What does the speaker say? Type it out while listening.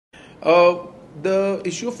Uh, the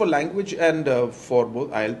issue for language and for both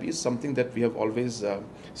ILP is something that we have always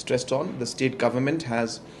stressed on. The state government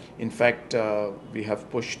has, in fact, we have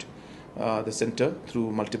pushed the centre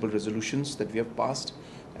through multiple resolutions that we have passed,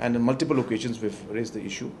 and on multiple occasions we've raised the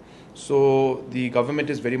issue. So the government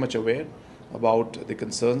is very much aware about the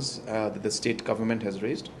concerns that the state government has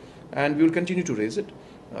raised, and we will continue to raise it.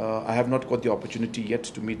 I have not got the opportunity yet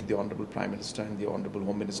to meet the Honourable Prime Minister and the Honourable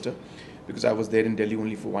Home Minister because I was there in Delhi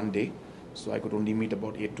only for one day. So I could only meet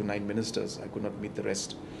about 8 to 9 ministers. I could not meet the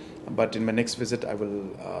rest. But in my next visit, I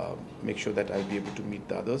will make sure that I'll be able to meet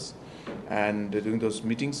the others. And during those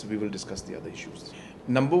meetings, we will discuss the other issues.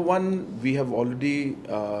 Number one, we have already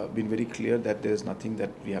been very clear that there is nothing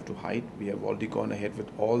that we have to hide. We have already gone ahead with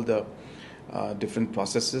all the different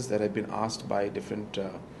processes that have been asked by different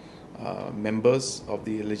members of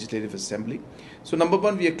the Legislative Assembly. So number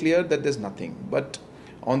one, we are clear that there's nothing. But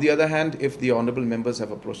on the other hand, if the honourable members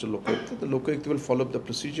have approached the Lokaयुक्त will follow up the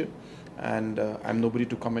procedure, and I'm nobody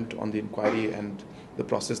to comment on the inquiry and the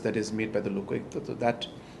process that is made by the Lokaयुक्त. So that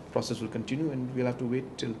process will continue, and we'll have to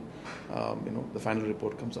wait till the final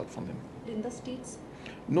report comes out from them. In the states?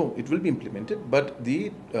 No, it will be implemented, but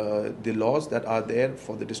the laws that are there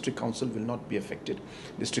for the district council will not be affected.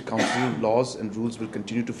 District council laws and rules will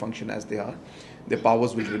continue to function as they are. Their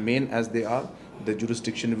powers will remain as they are. The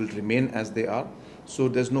jurisdiction will remain as they are. So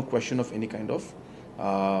there's no question of any kind of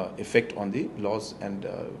effect on the laws and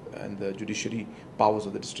the judiciary powers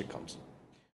of the district council.